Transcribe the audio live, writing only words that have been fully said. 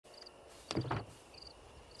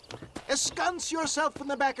Ensconce yourself in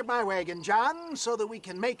the back of my wagon, John, so that we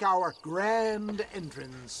can make our grand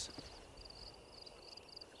entrance.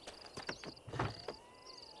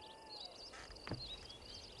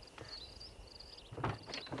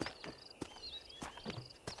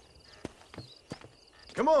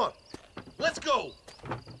 Come on, let's go.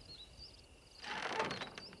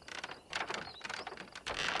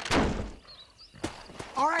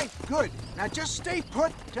 All right, good. Now just stay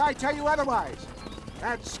put till I tell you otherwise.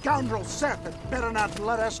 That scoundrel Seth had better not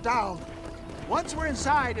let us down. Once we're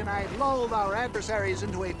inside and I've lulled our adversaries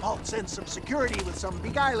into a false sense of security with some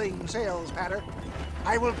beguiling sales patter,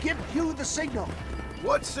 I will give you the signal.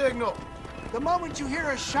 What signal? The moment you hear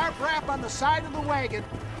a sharp rap on the side of the wagon,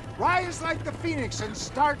 rise like the phoenix and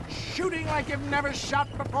start shooting like you've never shot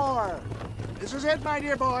before. This is it, my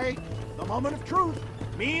dear boy. The moment of truth.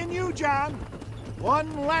 Me and you, John.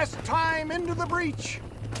 One last time into the breach.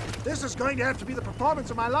 This is going to have to be the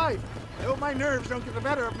performance of my life. I hope my nerves don't get the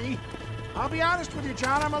better of me. I'll be honest with you,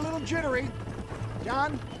 John, I'm a little jittery.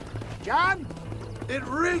 John? John? It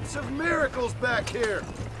reeks of miracles back here.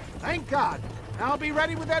 Thank God. I'll be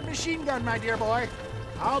ready with that machine gun, my dear boy.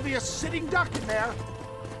 I'll be a sitting duck in there.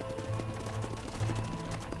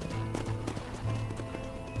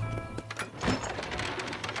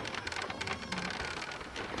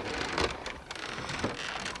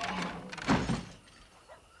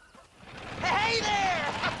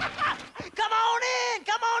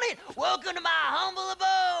 Welcome to my humble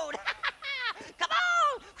abode. Come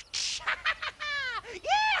on. Yeah.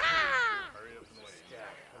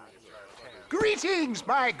 Greetings,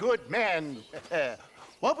 my good men.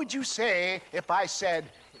 What would you say if I said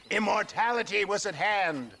immortality was at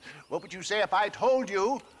hand? What would you say if I told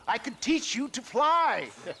you I could teach you to fly?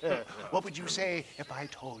 What would you say if I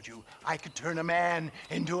told you I could turn a man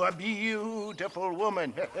into a beautiful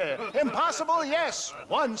woman? Impossible, yes,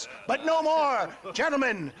 once, but no more.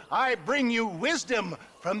 Gentlemen, I bring you wisdom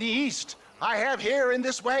from the East. I have here in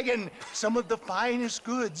this wagon some of the finest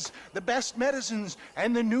goods, the best medicines,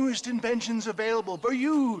 and the newest inventions available for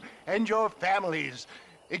you and your families.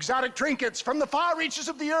 Exotic trinkets from the far reaches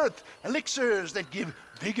of the earth, elixirs that give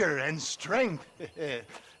vigor and strength.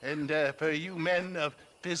 And for you men of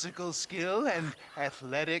physical skill and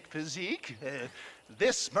athletic physique,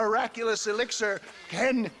 this miraculous elixir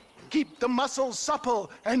can keep the muscles supple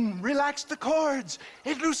and relax the cords.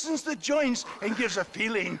 It loosens the joints and gives a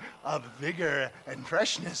feeling of vigor and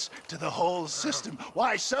freshness to the whole system.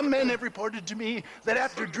 Why, some men have reported to me that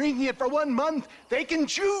after drinking it for 1 month, they can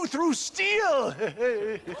chew through steel.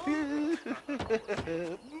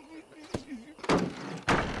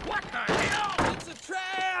 What the hell? It's a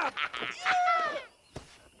trap! Yeah!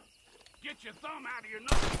 Get your thumb out of your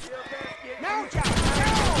nose. Now, Jack!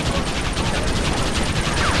 Now!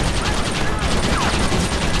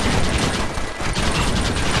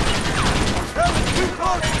 Too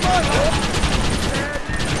close,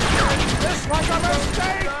 this was a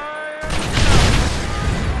mistake!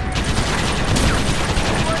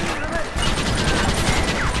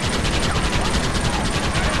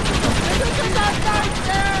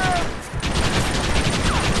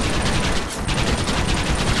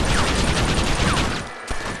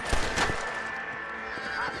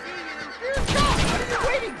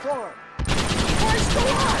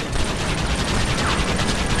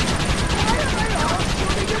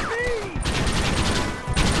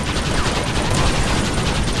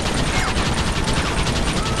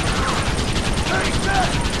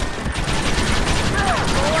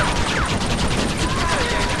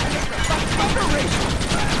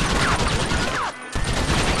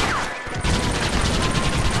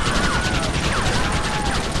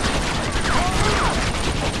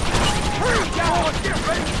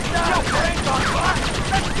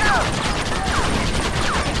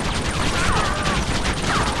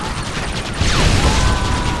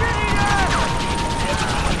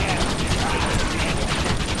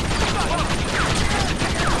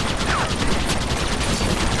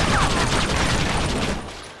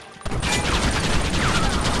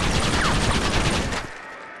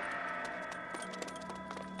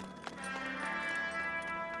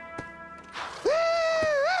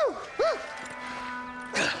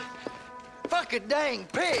 Dang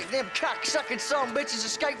pig, them cock-sucking son bitches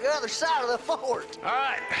escaped the other side of the fort. All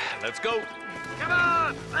right, let's go. Come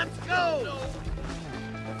on, let's go.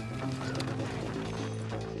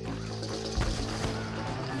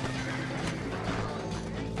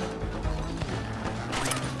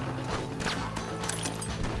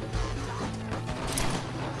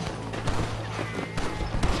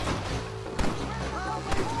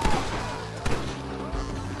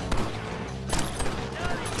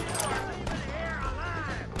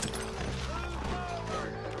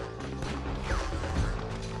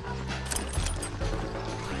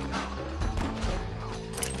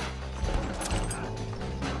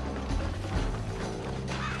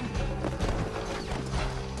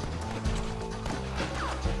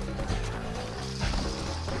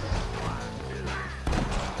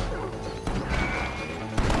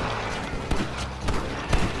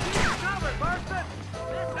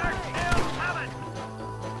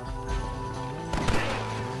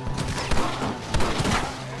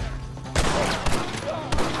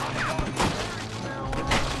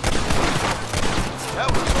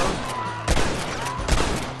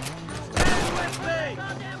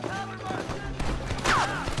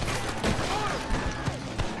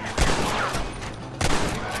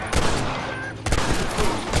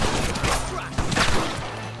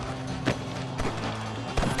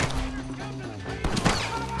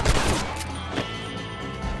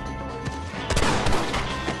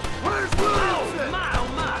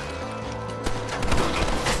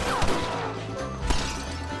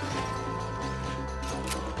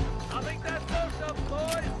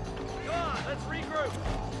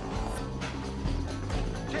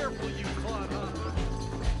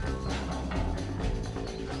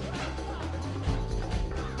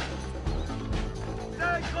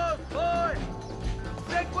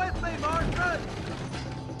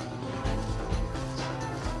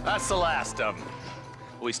 That's the last of them.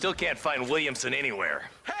 We still can't find Williamson anywhere.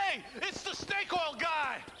 Hey, it's the snake oil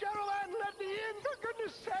guy! Gentlemen, let me in, for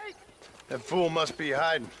goodness sake! That fool must be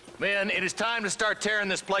hiding. Men, it is time to start tearing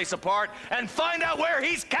this place apart and find out where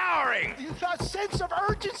he's cowering! A sense of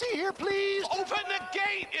urgency here, please! Open the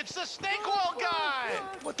gate! It's the snake oil guy!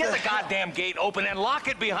 Get the goddamn gate open and lock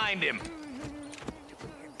it behind him!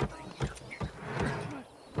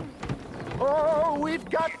 Oh, we've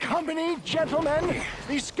got company, gentlemen!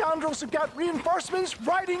 These scoundrels have got reinforcements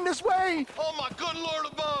riding this way! Oh, my good Lord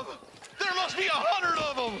above! There must be 100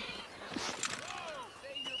 of them!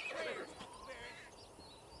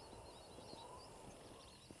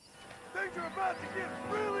 Things are about to get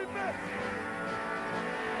really messy!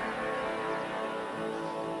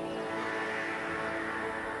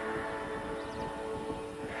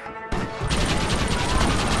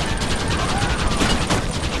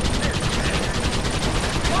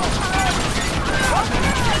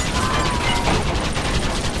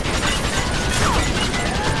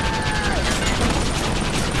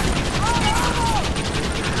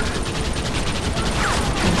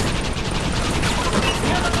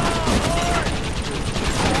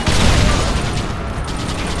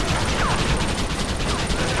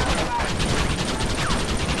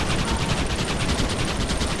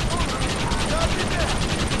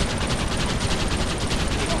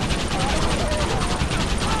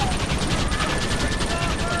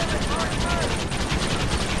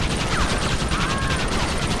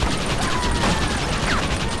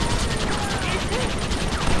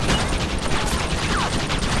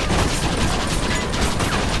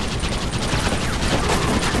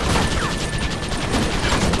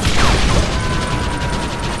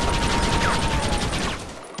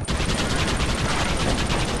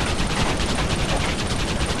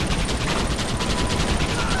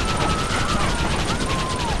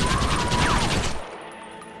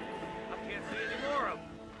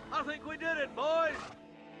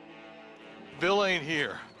 Bill ain't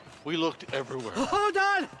here. We looked everywhere. Hold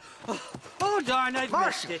on! Oh, darn, I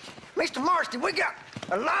missed it. Mr. Marston, we got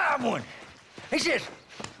a live one. He says,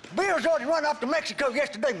 Bill's already run off to Mexico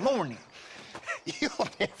yesterday morning. You'll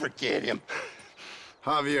never get him.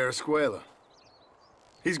 Javier Escuela.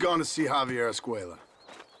 He's gone to see Javier Escuela.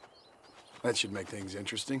 That should make things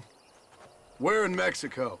interesting. Where in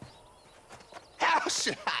Mexico? How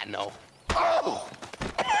should I know? Oh!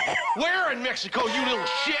 Where in Mexico, you little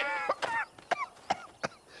shit?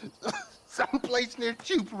 Someplace near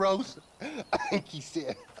Chuparosa, I think he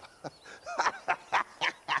said.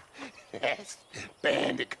 That's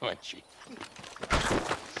bandit country.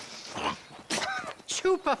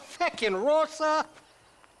 Chupa-feckin'-rosa?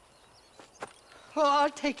 Oh, I'll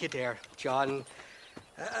take you there, John.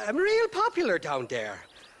 I'm real popular down there.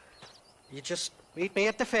 You just meet me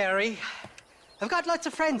at the ferry. I've got lots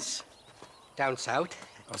of friends down south.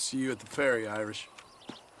 I'll see you at the ferry, Irish.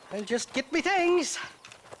 And just get me things.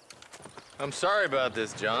 I'm sorry about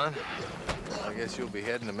this, John. I guess you'll be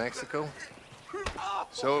heading to Mexico?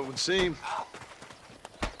 So it would seem.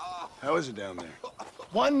 How is it down there?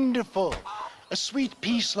 Wonderful. A sweet,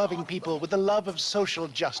 peace-loving people with the love of social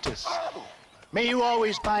justice. May you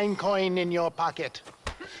always find coin in your pocket.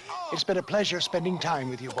 It's been a pleasure spending time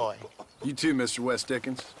with you, boy. You too, Mr. West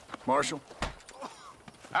Dickens. Marshal?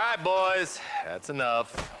 All right, boys. That's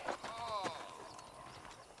enough.